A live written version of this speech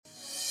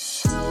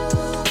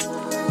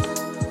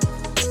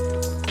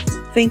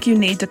Think you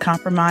need to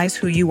compromise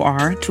who you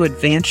are to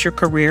advance your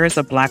career as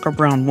a Black or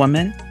brown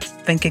woman?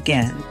 Think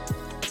again.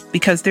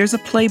 Because there's a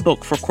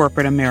playbook for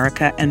corporate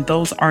America, and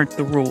those aren't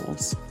the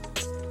rules.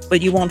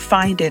 But you won't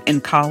find it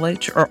in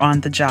college or on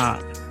the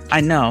job.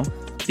 I know,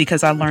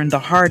 because I learned the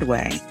hard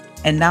way,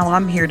 and now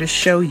I'm here to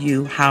show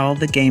you how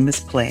the game is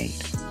played.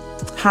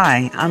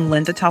 Hi, I'm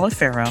Linda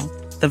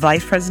Talafero, the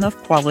Vice President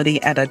of Quality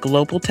at a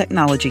global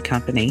technology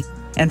company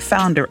and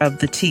founder of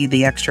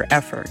The Extra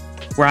Effort,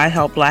 where I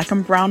help Black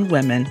and brown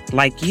women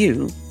like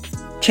you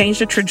change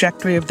the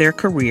trajectory of their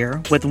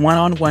career with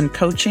one-on-one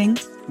coaching,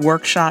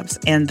 workshops,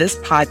 and this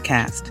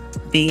podcast,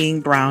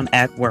 Being Brown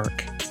at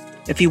Work.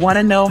 If you want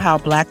to know how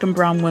Black and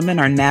brown women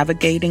are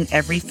navigating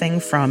everything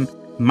from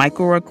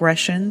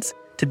microaggressions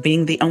to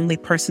being the only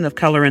person of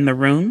color in the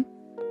room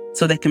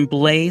so they can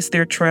blaze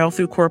their trail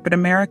through corporate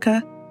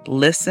America,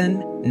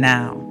 listen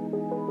now.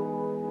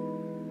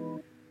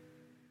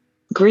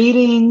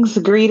 Greetings,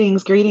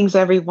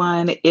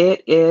 everyone.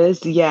 It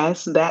is,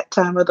 yes, that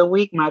time of the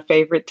week, my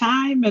favorite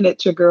time. And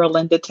it's your girl,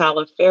 Linda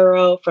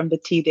Talafero from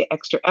the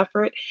Extra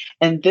Effort.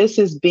 And this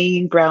is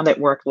Being Brown at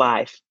Work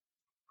Live.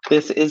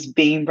 This is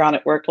Being Brown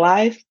at Work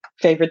Live,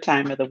 favorite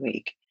time of the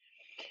week.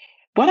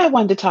 What I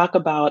wanted to talk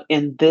about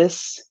in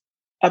this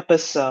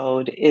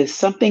episode is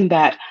something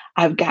that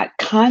I've got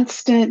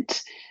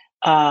constant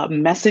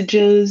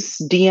messages,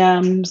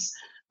 DMs,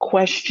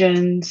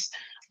 questions.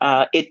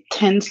 It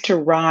tends to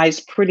rise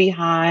pretty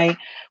high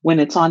when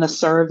it's on a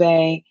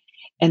survey,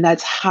 and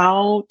that's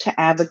how to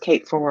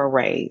advocate for a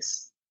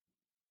raise.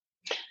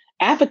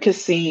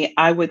 Advocacy,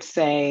 I would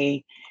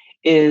say,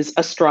 is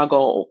a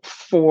struggle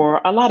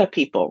for a lot of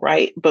people,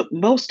 right? But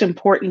most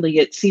importantly,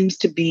 it seems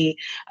to be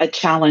a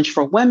challenge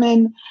for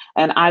women,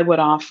 and I would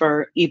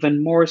offer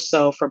even more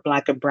so for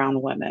Black and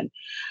brown women.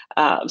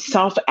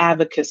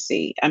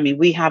 Self-advocacy. I mean,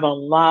 we have a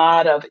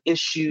lot of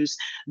issues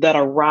that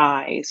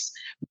arise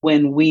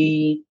when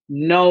we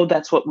know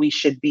that's what we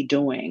should be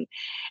doing.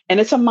 And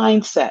it's a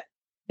mindset.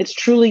 It's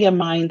truly a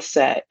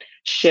mindset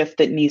shift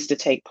that needs to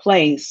take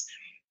place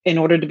in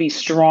order to be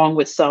strong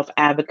with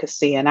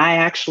self-advocacy. And I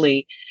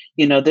actually,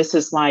 this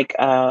is like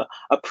a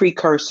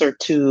precursor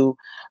to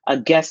a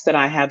guest that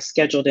I have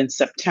scheduled in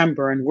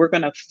September, and we're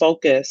going to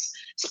focus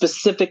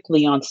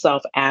specifically on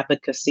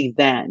self-advocacy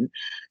then.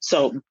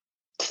 So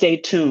stay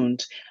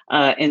tuned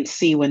and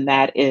see when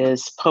that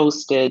is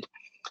posted,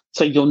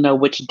 so you'll know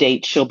which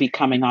date she'll be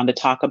coming on to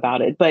talk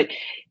about it. But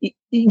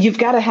you've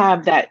got to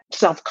have that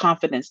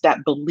self-confidence,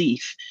 that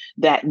belief,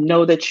 that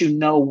know that you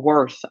know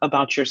worth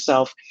about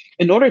yourself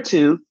in order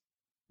to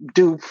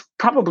do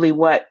probably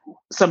what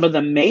some of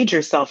the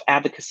major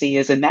self-advocacy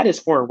is, and that is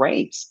for a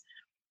raise.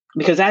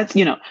 Because that's,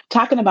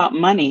 talking about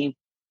money,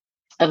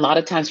 a lot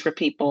of times for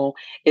people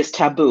is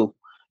taboo.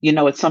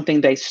 It's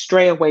something they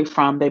stray away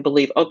from. They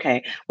believe,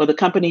 okay, well, the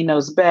company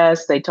knows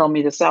best. They told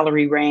me the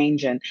salary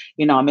range, and,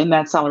 I'm in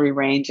that salary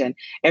range. And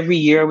every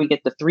year we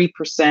get the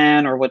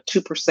 3% or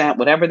 2%,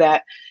 whatever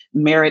that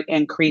merit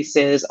increase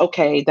is.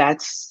 Okay,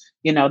 that's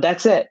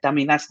it. I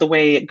mean, that's the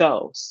way it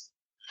goes.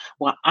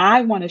 Well,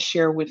 I want to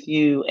share with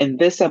you in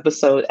this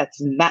episode, that's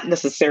not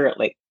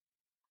necessarily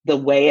the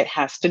way it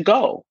has to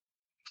go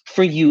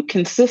for you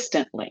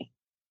consistently.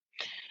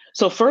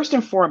 So first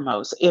and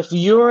foremost, if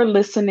you're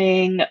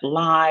listening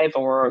live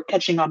or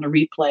catching on the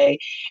replay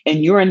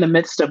and you're in the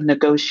midst of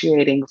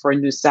negotiating for a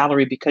new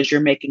salary because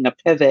you're making a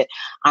pivot,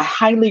 I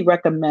highly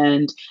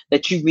recommend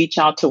that you reach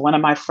out to one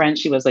of my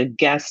friends. She was a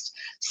guest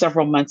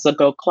several months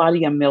ago,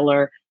 Claudia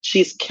Miller.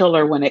 She's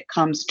killer when it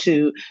comes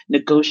to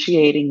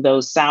negotiating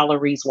those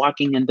salaries,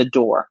 walking in the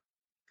door.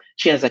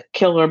 She has a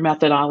killer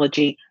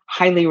methodology.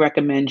 Highly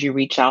recommend you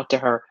reach out to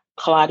her,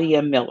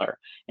 Claudia Miller.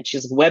 And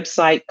she's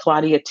website,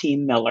 Claudia T.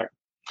 Miller.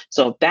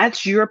 So if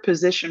that's your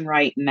position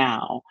right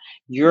now,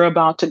 you're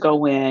about to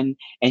go in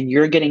and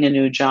you're getting a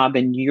new job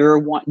and you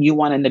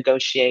want to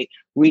negotiate,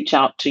 reach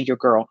out to your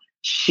girl.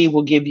 She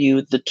will give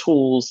you the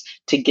tools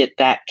to get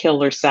that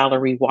killer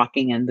salary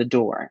walking in the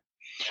door.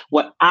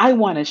 What I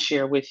want to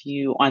share with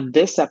you on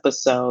this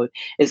episode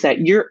is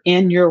that you're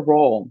in your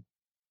role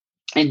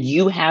and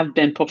you have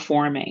been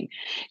performing.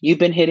 You've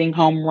been hitting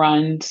home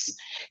runs.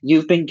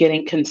 You've been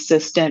getting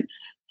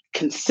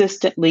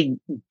consistently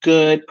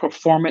good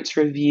performance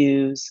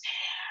reviews.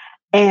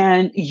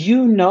 And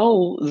you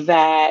know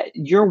that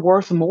you're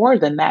worth more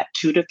than that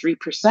 2 to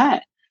 3%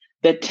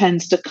 that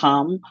tends to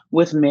come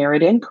with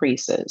merit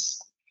increases.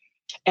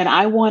 And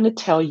I want to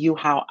tell you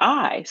how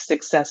I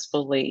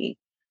successfully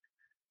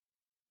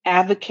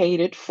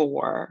advocated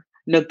for,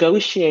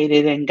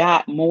 negotiated, and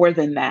got more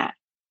than that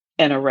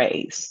in a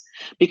raise.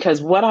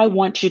 Because what I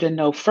want you to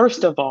know,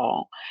 first of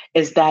all,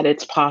 is that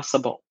it's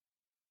possible.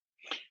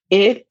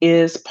 It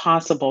is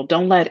possible.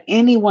 Don't let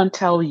anyone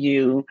tell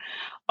you,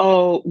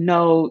 oh,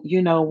 no, you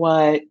know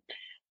what?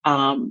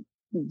 2%,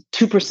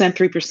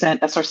 3%,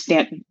 that's our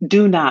standard.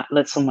 Do not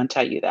let someone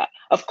tell you that.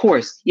 Of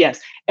course, yes,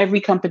 every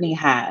company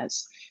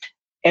has.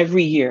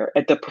 Every year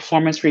at the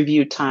performance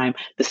review time,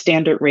 the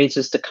standard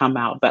raises to come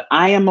out. But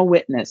I am a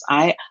witness.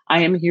 I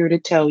am here to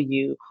tell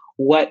you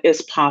what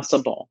is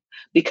possible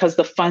because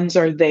the funds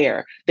are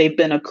there. They've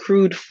been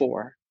accrued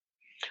for.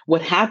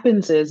 What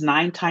happens is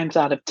 9 times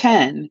out of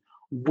 10,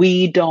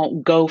 we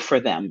don't go for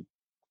them.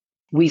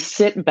 We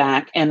sit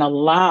back and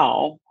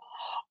allow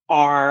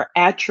our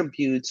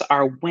attributes,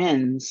 our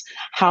wins,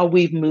 how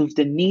we've moved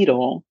the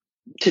needle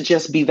to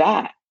just be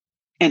that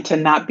and to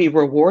not be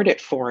rewarded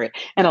for it.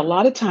 And a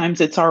lot of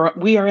times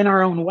we are in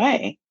our own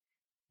way.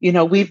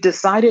 We've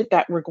decided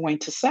that we're going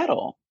to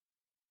settle.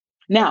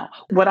 Now,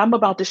 what I'm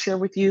about to share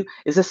with you,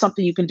 is this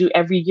something you can do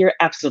every year?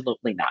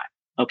 Absolutely not.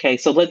 Okay,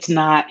 so let's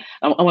not.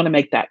 I want to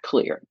make that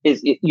clear.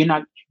 You're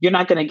not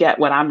going to get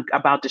what I'm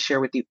about to share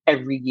with you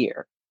every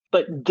year.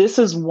 But this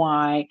is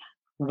why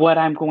what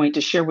I'm going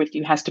to share with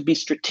you has to be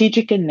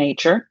strategic in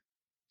nature,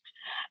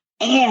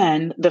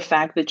 and the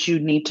fact that you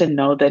need to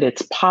know that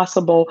it's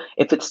possible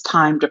if it's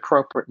timed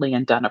appropriately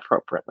and done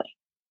appropriately.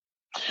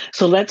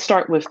 So let's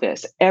start with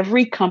this.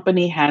 Every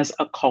company has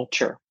a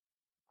culture.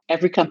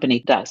 Every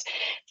company does.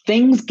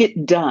 Things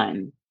get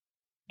done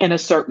in a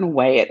certain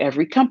way at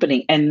every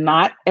company, and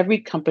not every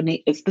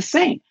company is the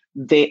same.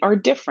 They are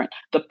different.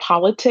 The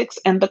politics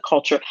and the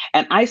culture,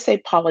 and I say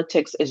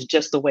politics is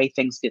just the way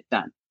things get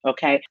done.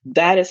 Okay.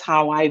 That is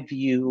how I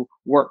view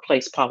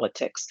workplace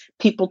politics.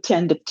 People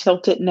tend to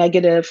tilt it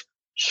negative.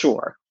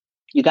 Sure.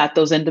 You got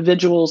those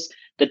individuals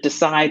that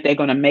decide they're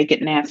going to make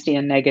it nasty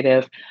and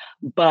negative.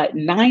 But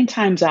 9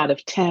 times out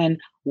of 10,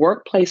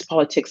 workplace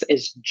politics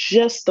is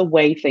just the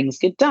way things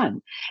get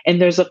done.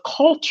 And there's a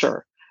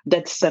culture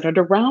that's centered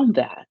around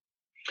that.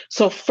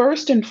 So,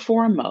 first and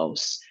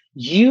foremost,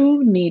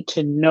 you need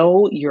to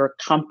know your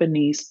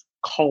company's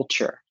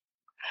culture.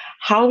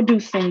 How do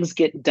things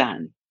get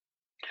done?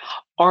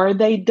 Are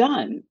they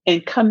done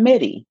in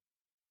committee,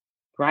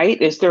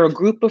 right? Is there a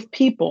group of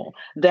people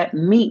that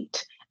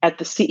meet at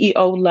the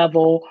CEO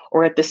level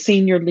or at the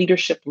senior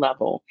leadership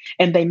level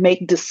and they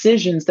make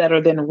decisions that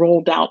are then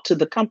rolled out to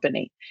the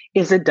company?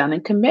 Is it done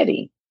in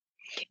committee?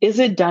 Is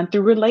it done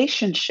through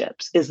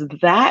relationships? Is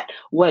that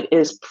what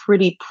is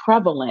pretty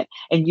prevalent?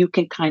 And you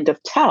can kind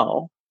of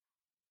tell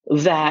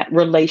that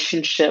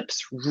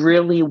relationships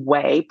really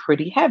weigh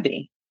pretty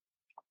heavy.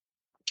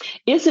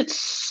 Is it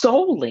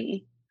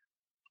solely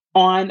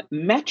on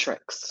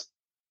metrics?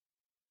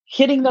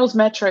 Hitting those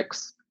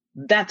metrics,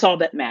 that's all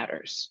that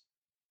matters.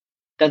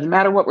 Doesn't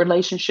matter what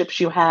relationships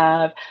you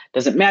have,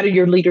 doesn't matter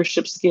your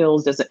leadership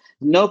skills, doesn't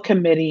no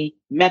committee,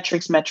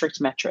 metrics, metrics,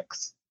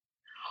 metrics.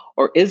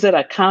 Or is it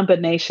a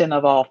combination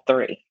of all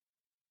three?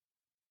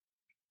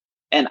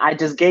 And I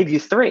just gave you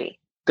three.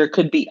 There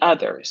could be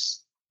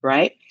others,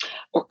 right?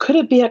 Or could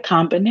it be a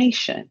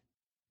combination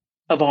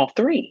of all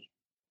three,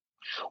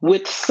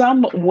 with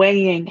some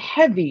weighing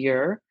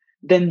heavier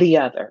than the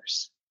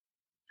others?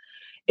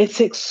 It's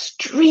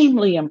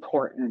extremely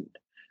important.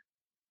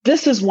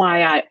 This is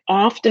why I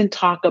often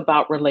talk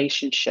about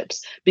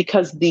relationships,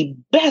 because the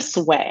best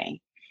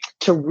way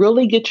to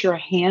really get your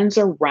hands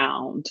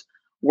around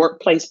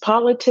workplace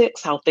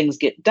politics, how things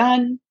get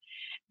done,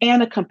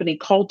 and a company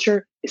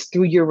culture is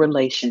through your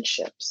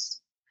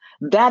relationships.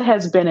 That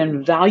has been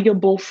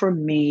invaluable for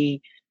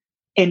me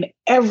in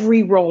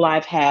every role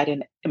I've had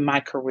in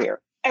my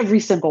career. Every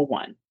single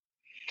one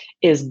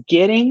is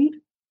getting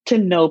to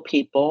know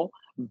people,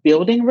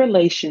 building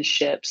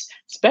relationships,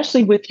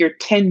 especially with your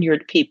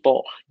tenured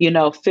people,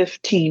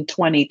 15,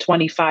 20,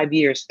 25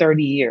 years,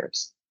 30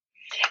 years,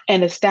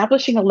 and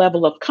establishing a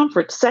level of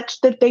comfort such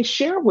that they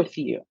share with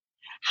you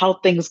how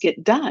things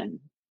get done.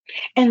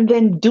 And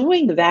then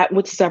doing that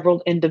with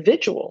several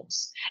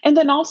individuals. And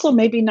then also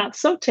maybe not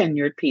so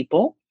tenured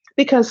people,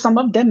 because some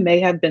of them may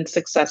have been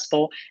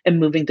successful in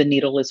moving the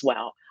needle as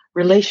well.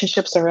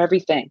 Relationships are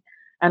everything.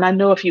 And I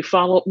know if you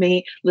followed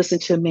me, listen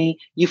to me,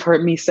 you've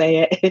heard me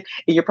say it,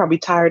 you're probably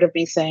tired of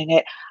me saying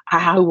it.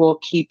 I will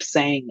keep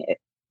saying it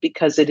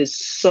because it is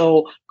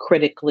so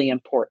critically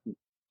important.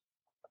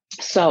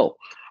 So,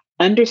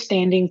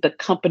 understanding the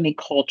company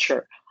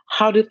culture,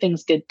 how do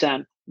things get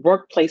done?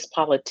 Workplace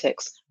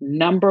politics,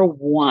 number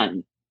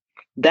one,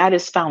 that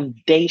is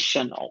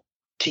foundational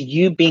to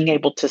you being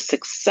able to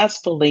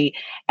successfully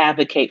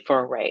advocate for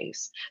a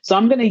raise. So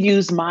I'm going to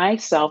use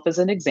myself as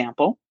an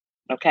example,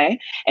 okay,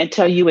 and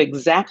tell you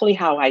exactly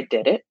how I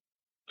did it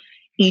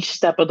each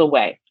step of the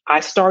way. I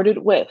started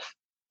with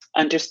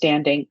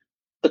understanding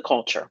the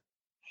culture.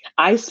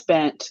 I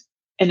spent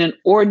an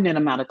inordinate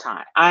amount of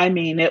time. I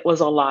mean, it was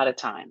a lot of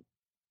time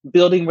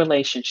building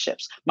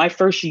relationships. My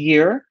first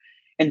year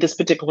in this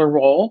particular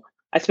role,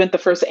 I spent the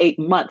first 8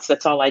 months.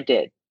 That's all I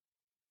did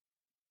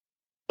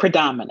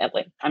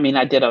predominantly. I mean,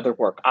 I did other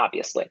work,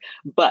 obviously,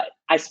 but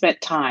I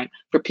spent time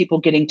for people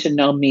getting to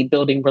know me,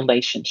 building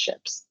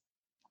relationships.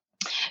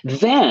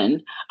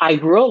 Then I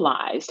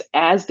realized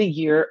as the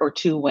year or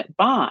two went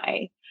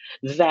by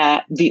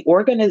that the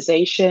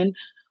organization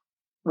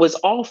was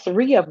all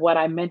three of what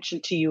I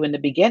mentioned to you in the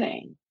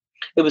beginning.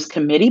 It was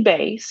committee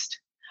based,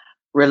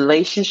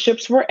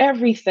 relationships were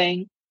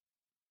everything.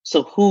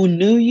 So, who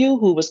knew you,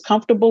 who was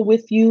comfortable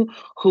with you,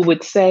 who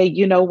would say,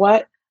 you know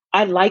what,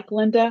 I like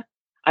Linda.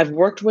 I've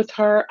worked with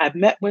her, I've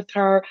met with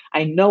her,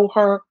 I know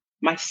her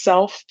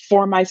myself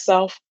for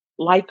myself.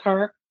 like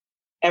her,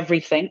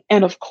 everything.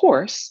 And of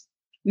course,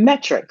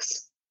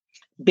 metrics,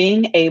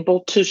 being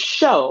able to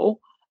show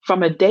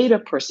from a data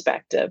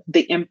perspective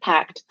the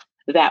impact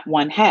that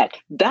one had.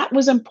 That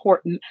was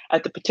important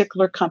at the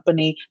particular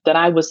company that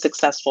I was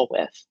successful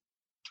with.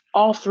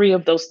 All three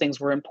of those things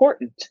were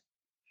important.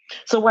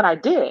 So, what I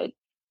did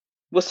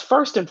was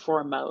first and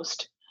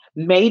foremost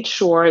made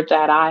sure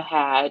that I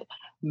had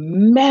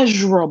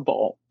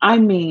measurable, I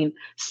mean,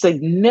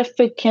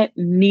 significant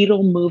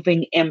needle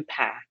moving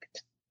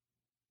impact.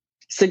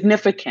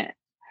 Significant.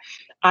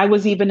 I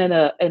was even in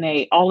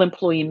a all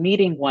employee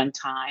meeting one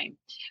time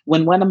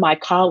when one of my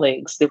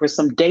colleagues, there was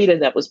some data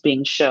that was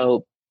being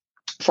showed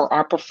for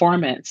our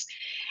performance.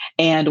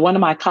 And one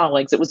of my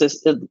colleagues, it was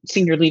a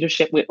senior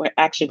leadership,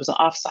 actually it was an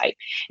offsite.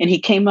 And he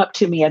came up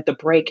to me at the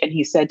break and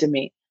he said to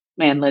me,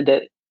 man,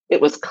 Linda, it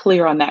was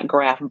clear on that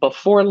graph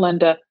before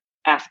Linda,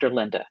 after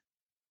Linda.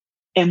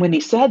 And when he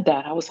said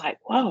that, I was like,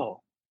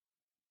 whoa.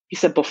 He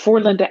said, before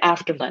Linda,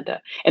 after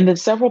Linda. And then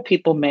several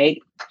people made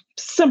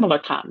similar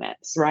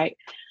comments, right?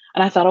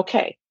 And I thought,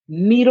 okay,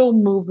 needle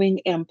moving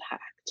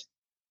impact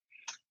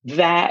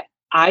that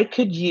I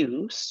could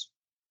use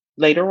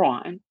later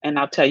on. And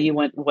I'll tell you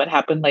what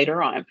happened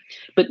later on.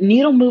 But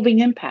needle moving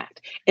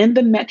impact in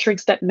the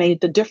metrics that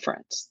made the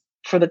difference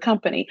for the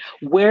company,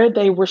 where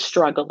they were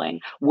struggling,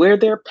 where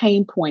their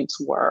pain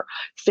points were,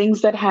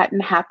 things that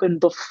hadn't happened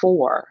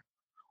before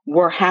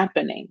were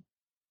happening.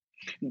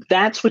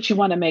 That's what you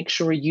want to make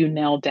sure you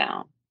nail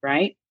down,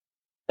 right?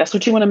 That's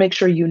what you want to make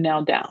sure you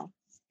nail down.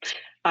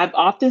 I've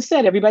often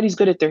said everybody's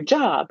good at their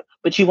job,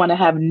 but you want to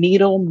have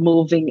needle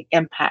moving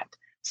impact,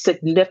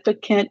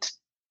 significant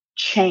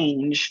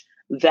change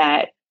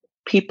that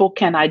people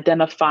can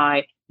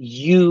identify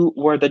you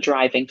were the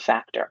driving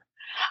factor.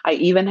 I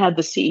even had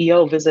the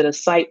CEO visit a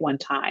site one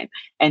time,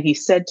 and he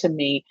said to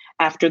me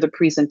after the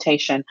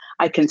presentation,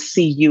 I can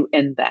see you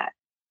in that.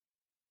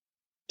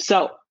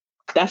 So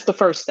that's the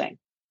first thing,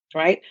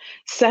 right?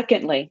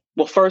 Secondly,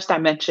 well, first I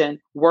mentioned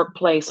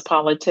workplace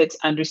politics,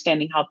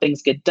 understanding how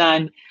things get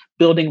done,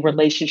 building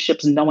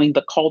relationships, knowing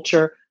the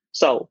culture.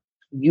 So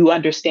you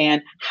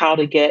understand how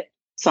to get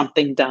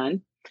something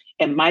done.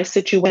 In my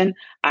situation,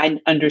 I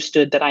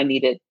understood that I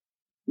needed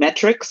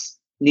metrics,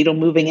 needle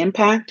moving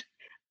impact,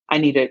 I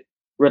needed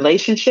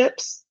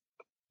relationships,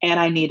 and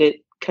I needed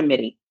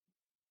committee.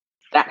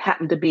 That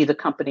happened to be the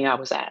company I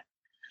was at.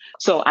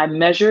 So I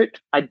measured,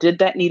 I did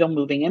that needle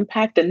moving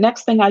impact. The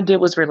next thing I did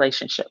was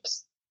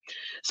relationships.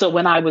 So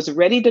when I was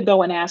ready to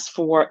go and ask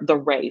for the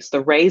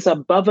raise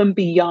above and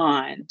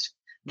beyond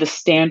the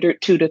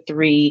standard 2 to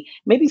 3,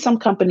 maybe some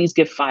companies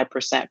give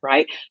 5%,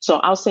 right? So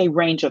I'll say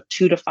range of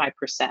 2 to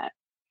 5%.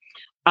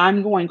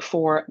 I'm going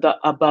for the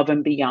above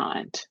and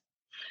beyond.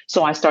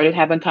 So I started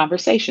having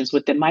conversations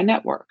within my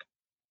network,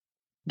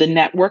 the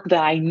network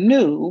that I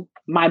knew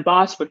my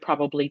boss would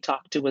probably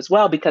talk to as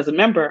well. Because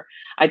remember,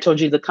 I told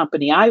you the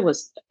company I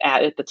was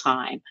at the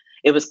time,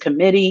 it was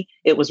committee,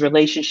 it was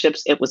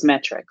relationships, it was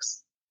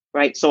metrics,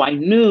 right? So I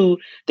knew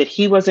that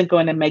he wasn't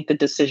going to make the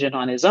decision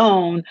on his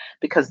own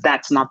because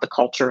that's not the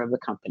culture of the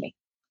company.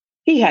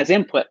 He has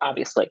input,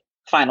 obviously,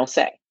 final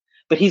say,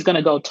 but he's going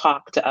to go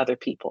talk to other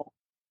people.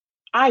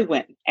 I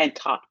went and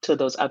talked to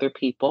those other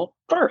people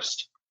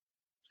first,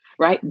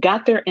 right?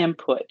 Got their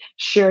input,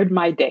 shared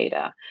my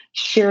data,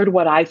 shared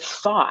what I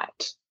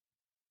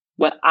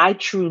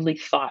truly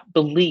thought,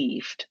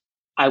 believed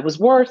I was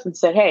worth, and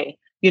said, hey,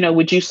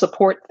 would you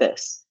support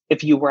this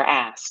if you were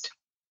asked,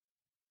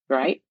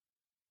 right?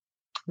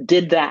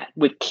 Did that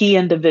with key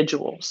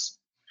individuals.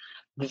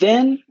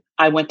 Then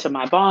I went to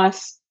my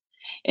boss,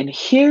 and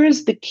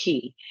here's the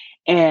key.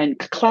 And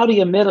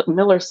Claudia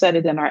Miller said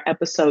it in our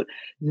episode,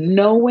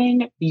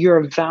 knowing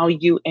your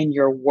value and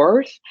your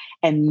worth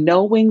and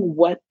knowing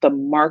what the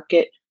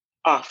market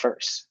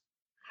offers.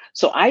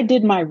 So I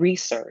did my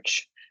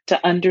research to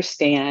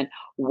understand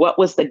what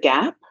was the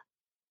gap.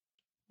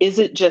 Is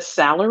it just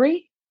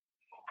salary,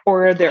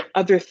 or are there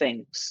other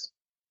things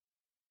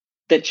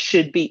that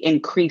should be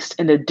increased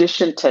in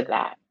addition to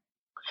that?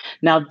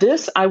 Now,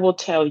 this, I will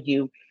tell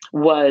you,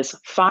 was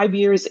 5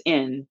 years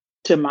in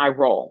to my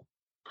role.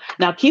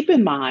 Now, keep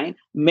in mind,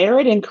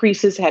 merit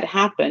increases had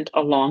happened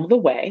along the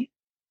way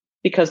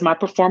because my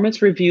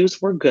performance reviews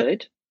were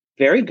good,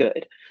 very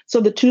good. So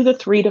the 2 to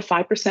 3 to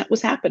 5%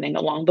 was happening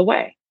along the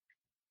way.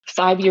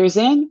 5 years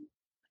in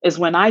is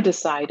when I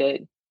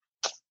decided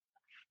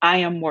I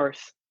am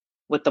worth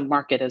what the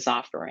market is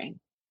offering.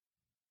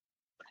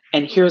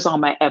 And here's all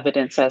my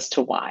evidence as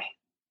to why.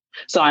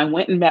 So I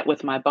went and met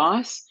with my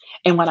boss.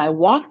 And when I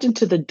walked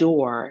into the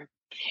door,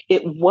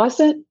 it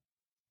wasn't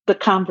the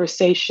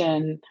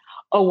conversation,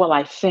 oh, well,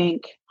 I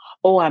think,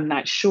 oh, I'm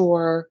not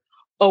sure,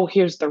 oh,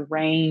 here's the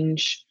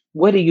range.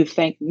 What do you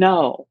think?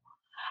 No,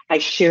 I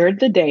shared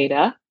the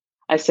data.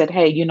 I said,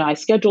 hey, I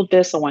scheduled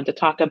this. I wanted to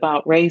talk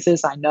about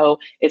raises. I know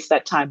it's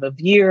that time of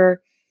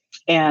year,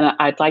 and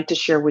I'd like to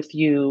share with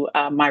you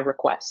my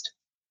request.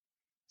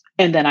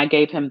 And then I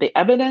gave him the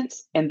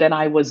evidence. And then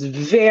I was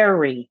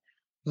very,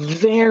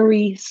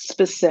 very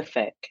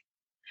specific.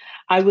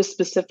 I was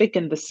specific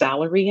in the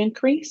salary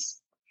increase.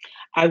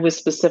 I was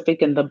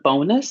specific in the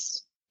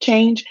bonus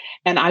change,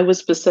 and I was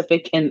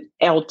specific in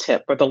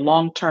LTIP, or the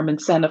long term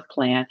incentive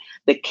plan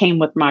that came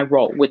with my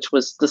role, which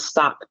was the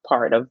stock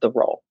part of the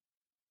role.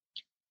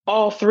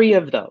 All three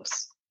of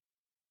those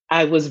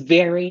I was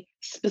very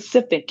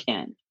specific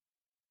in.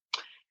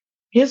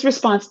 His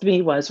response to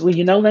me was, well,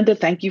 Linda,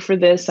 thank you for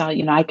this.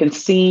 I can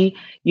see,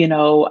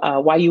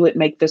 why you would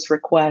make this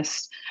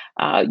request.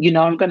 I'm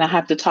going to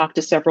have to talk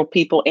to several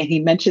people. And he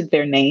mentioned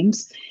their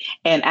names.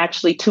 And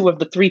actually, two of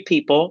the three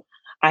people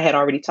I had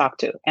already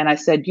talked to. And I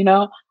said,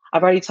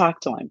 I've already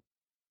talked to him.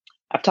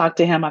 I've talked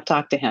to him. I've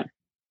talked to him.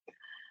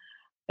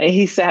 And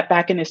he sat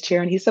back in his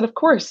chair and he said, of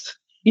course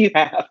you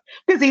have,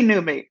 because he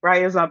knew me,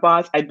 right? As my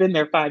boss, I'd been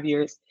there 5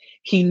 years.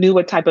 He knew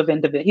what type of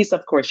individual. He said,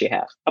 of course you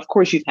have. Of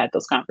course you've had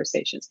those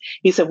conversations.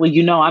 He said, well,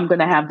 I'm going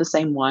to have the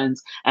same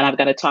ones and I've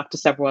got to talk to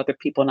several other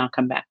people and I'll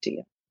come back to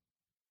you.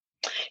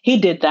 He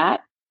did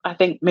that. I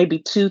think maybe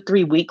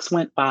 2-3 weeks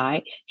went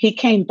by. He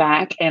came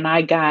back and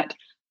I got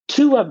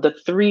 2 of the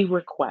 3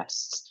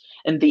 requests.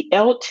 And the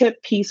LTIP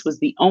piece was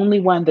the only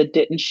one that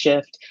didn't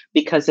shift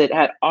because it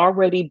had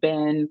already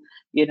been,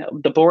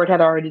 the board had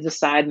already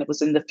decided, and it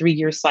was in the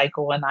 3-year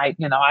cycle. And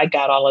I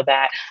got all of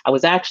that. I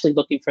was actually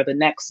looking for the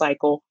next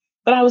cycle,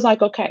 but I was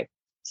like, okay,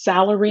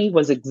 salary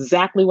was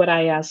exactly what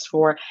I asked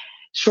for.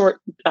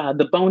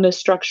 The bonus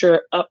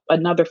structure up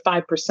another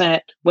 5%,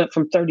 went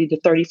from 30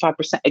 to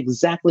 35%,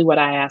 exactly what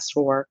I asked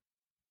for.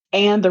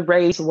 And the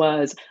raise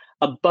was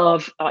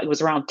above, it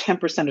was around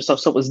 10% or so.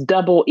 So it was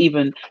double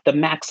even the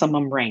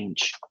maximum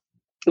range.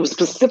 It was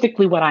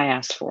specifically what I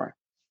asked for.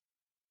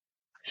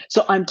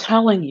 So I'm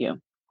telling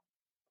you,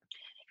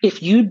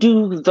 if you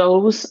do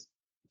those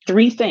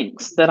 3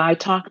 things that I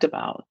talked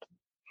about,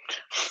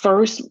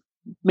 first,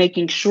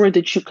 making sure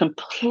that you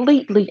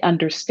completely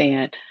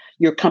understand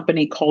your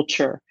company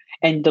culture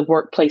and the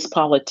workplace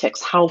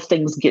politics, how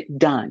things get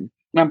done.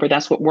 Remember,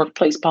 that's what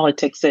workplace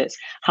politics is,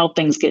 how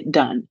things get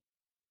done.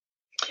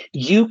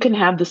 You can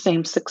have the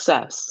same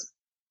success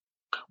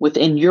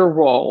within your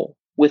role,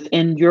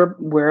 within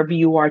wherever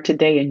you are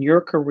today in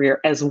your career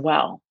as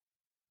well.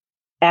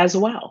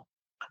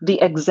 The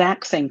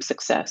exact same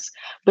success.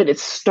 But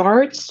it's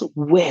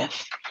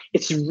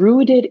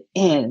rooted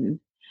in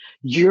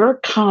your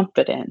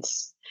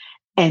confidence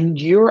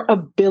and your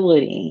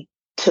ability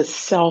to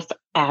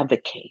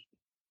self-advocate.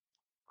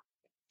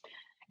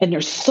 And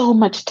there's so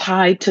much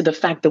tied to the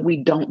fact that we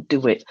don't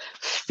do it.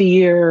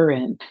 Fear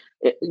and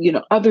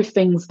other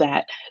things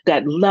that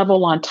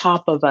level on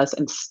top of us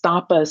and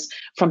stop us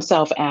from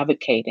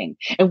self-advocating.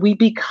 And we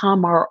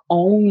become our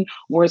own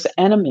worst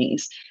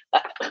enemies.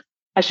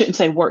 I shouldn't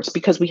say worse,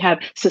 because we have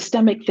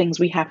systemic things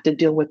we have to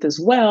deal with as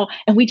well.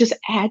 And we just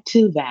add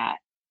to that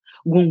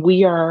when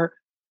we are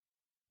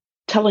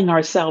telling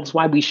ourselves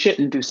why we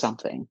shouldn't do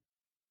something,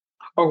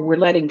 or we're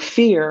letting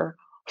fear,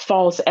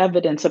 false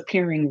evidence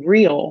appearing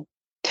real,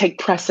 take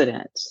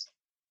precedence,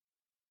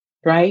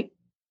 right?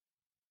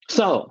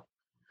 So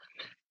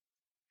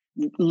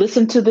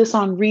listen to this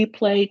on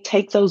replay,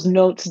 take those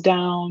notes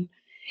down.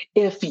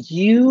 If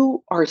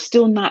you are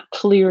still not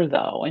clear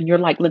though, and you're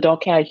like, Linda,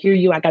 okay, I hear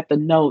you, I got the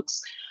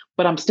notes,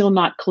 but I'm still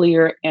not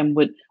clear and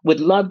would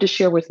love to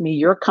share with me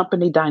your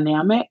company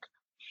dynamic,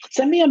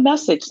 send me a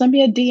message, send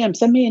me a DM,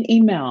 send me an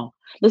email.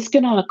 Let's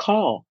get on a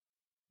call.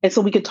 And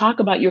so we can talk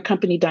about your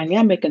company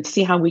dynamic and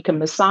see how we can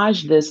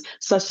massage this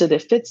such that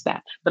it fits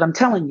that. But I'm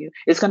telling you,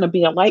 it's going to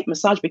be a light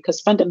massage because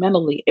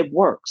fundamentally it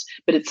works.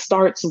 But it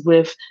starts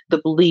with the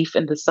belief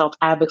and the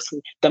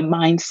self-advocacy, the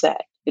mindset.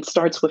 It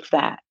starts with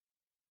that.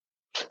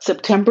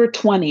 September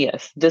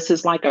 20th, this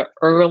is like an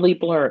early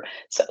blur.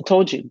 So I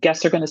told you,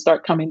 guests are going to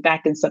start coming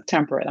back in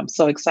September, and I'm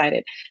so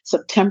excited.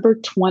 September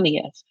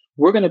 20th,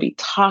 we're going to be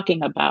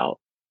talking about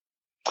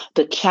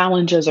the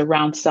challenges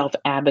around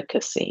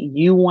self-advocacy.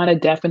 You want to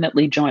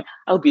definitely join.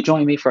 I hope you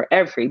join me for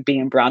every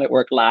Being Brown at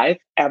Work Live.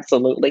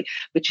 Absolutely.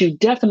 But you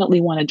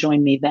definitely want to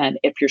join me then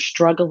if you're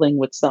struggling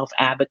with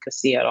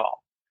self-advocacy at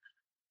all.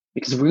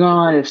 Because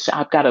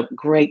I've got a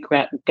great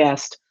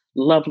guest,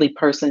 lovely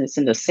person. It's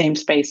in the same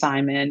space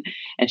I'm in.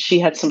 And she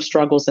had some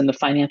struggles in the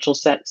financial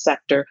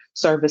sector,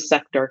 service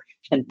sector.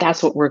 And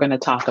that's what we're going to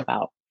talk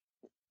about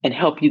and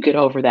help you get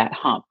over that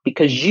hump,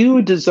 because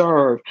you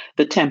deserve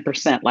the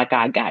 10% like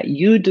I got.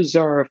 You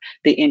deserve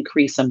the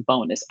increase in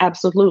bonus.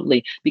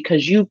 Absolutely.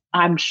 Because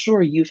I'm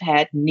sure you've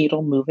had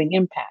needle moving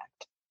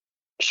impact.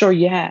 Sure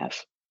you have.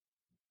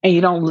 And you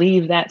don't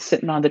leave that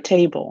sitting on the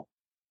table.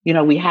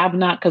 We have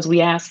not because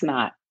we ask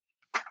not.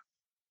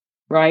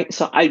 Right.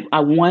 So I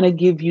want to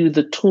give you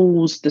the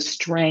tools, the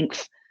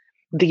strength,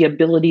 the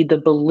ability, the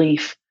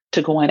belief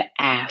to go and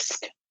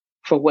ask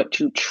for what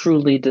you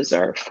truly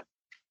deserve.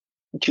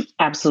 That you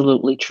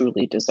absolutely,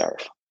 truly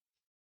deserve.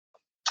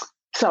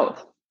 So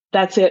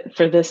that's it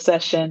for this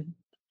session.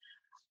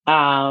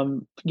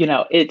 To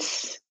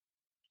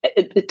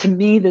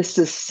me, this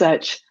is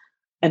such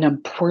an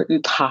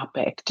important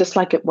topic, just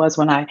like it was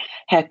when I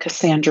had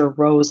Cassandra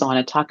Rose on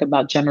and talk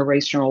about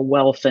generational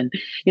wealth. And,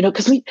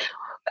 because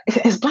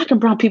as Black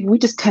and Brown people, we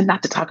just tend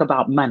not to talk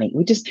about money.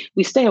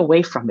 We stay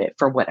away from it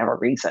for whatever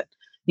reason.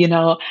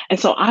 And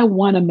so I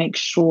want to make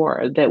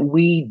sure that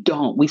we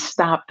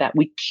stop that,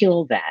 we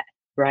kill that,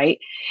 right?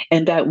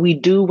 And that we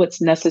do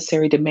what's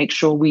necessary to make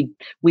sure we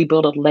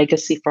build a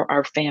legacy for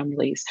our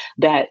families,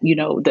 that,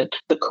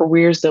 the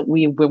careers that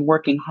we've been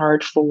working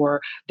hard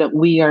for, that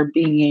we are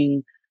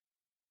being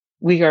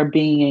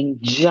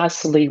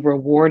justly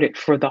rewarded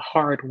for the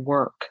hard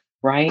work,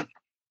 right?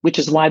 Which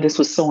is why this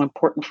was so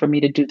important for me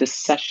to do this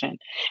session.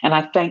 And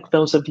I thank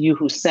those of you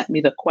who sent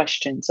me the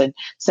questions and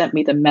sent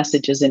me the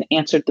messages and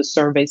answered the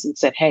surveys and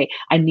said, hey,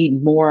 I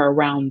need more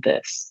around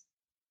this.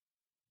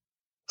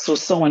 So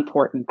it's so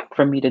important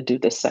for me to do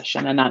this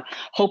session. And I'm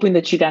hoping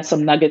that you got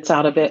some nuggets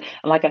out of it.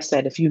 And like I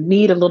said, if you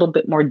need a little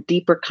bit more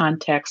deeper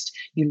context,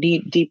 you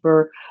need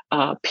deeper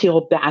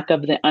peel back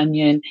of the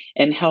onion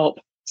and help,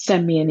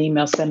 send me an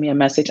email, send me a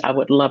message. I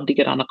would love to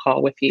get on a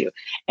call with you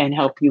and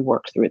help you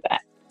work through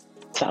that.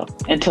 So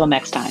until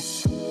next time.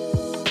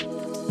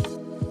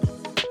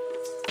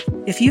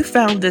 If you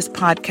found this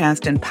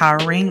podcast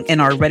empowering and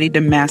are ready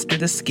to master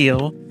the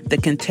skill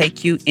that can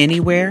take you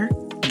anywhere,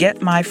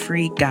 get my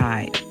free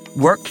guide,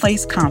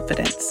 Workplace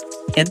Confidence,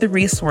 in the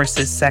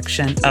resources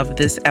section of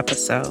this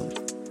episode.